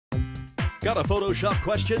Got a Photoshop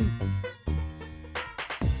question?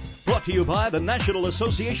 Brought to you by the National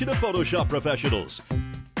Association of Photoshop Professionals.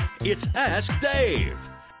 It's Ask Dave.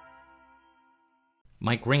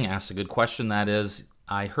 Mike Ring asked a good question. That is,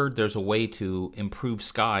 I heard there's a way to improve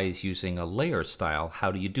skies using a layer style.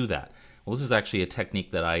 How do you do that? Well, this is actually a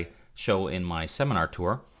technique that I show in my seminar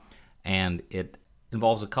tour, and it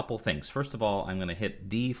involves a couple things. First of all, I'm going to hit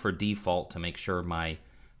D for default to make sure my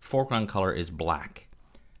foreground color is black.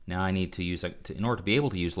 Now I need to use, in order to be able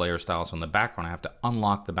to use layer styles on the background, I have to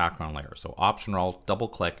unlock the background layer. So Option or Alt, double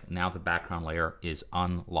click, now the background layer is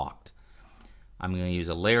unlocked. I'm going to use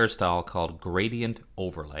a layer style called Gradient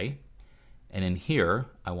Overlay. And in here,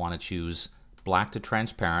 I want to choose black to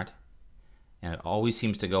transparent. And it always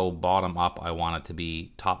seems to go bottom up. I want it to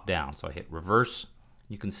be top down. So I hit reverse.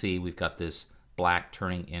 You can see we've got this black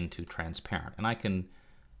turning into transparent. And I can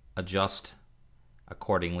adjust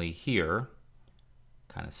accordingly here.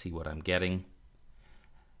 Kind of see what I'm getting.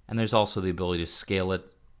 And there's also the ability to scale it.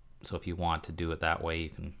 So if you want to do it that way, you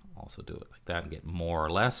can also do it like that and get more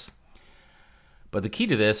or less. But the key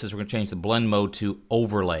to this is we're going to change the blend mode to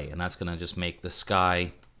overlay, and that's going to just make the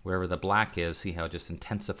sky, wherever the black is, see how it just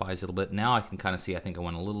intensifies a little bit. Now I can kind of see I think I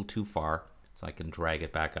went a little too far, so I can drag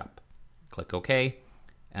it back up. Click OK,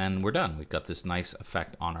 and we're done. We've got this nice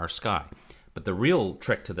effect on our sky. But the real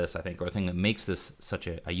trick to this, I think, or the thing that makes this such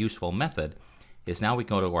a useful method, is now we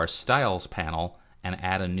go to our Styles panel and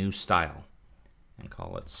add a new style and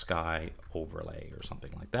call it Sky Overlay or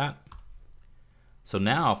something like that. So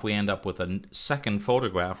now if we end up with a second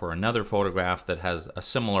photograph or another photograph that has a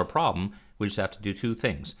similar problem, we just have to do two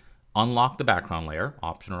things. Unlock the background layer,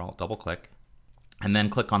 Option or Alt, double click, and then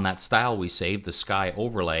click on that style we saved, the Sky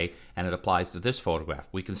Overlay, and it applies to this photograph.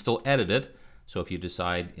 We can still edit it, so if you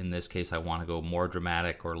decide, in this case, I want to go more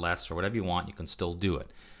dramatic or less or whatever you want, you can still do it.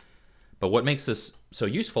 But what makes this so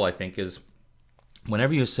useful, I think, is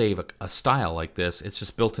whenever you save a style like this, it's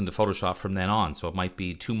just built into Photoshop from then on. So it might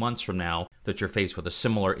be 2 months from now that you're faced with a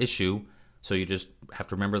similar issue. So you just have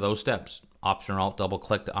to remember those steps. Option or Alt, double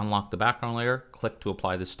click to unlock the background layer, click to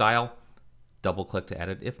apply the style, double click to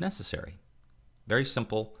edit if necessary. Very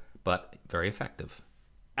simple, but very effective.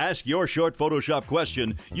 Ask your short Photoshop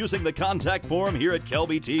question using the contact form here at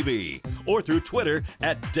Kelby TV or through Twitter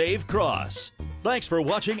at Dave Cross. Thanks for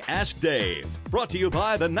watching Ask Dave, brought to you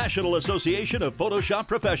by the National Association of Photoshop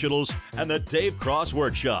Professionals and the Dave Cross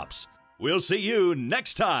Workshops. We'll see you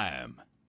next time.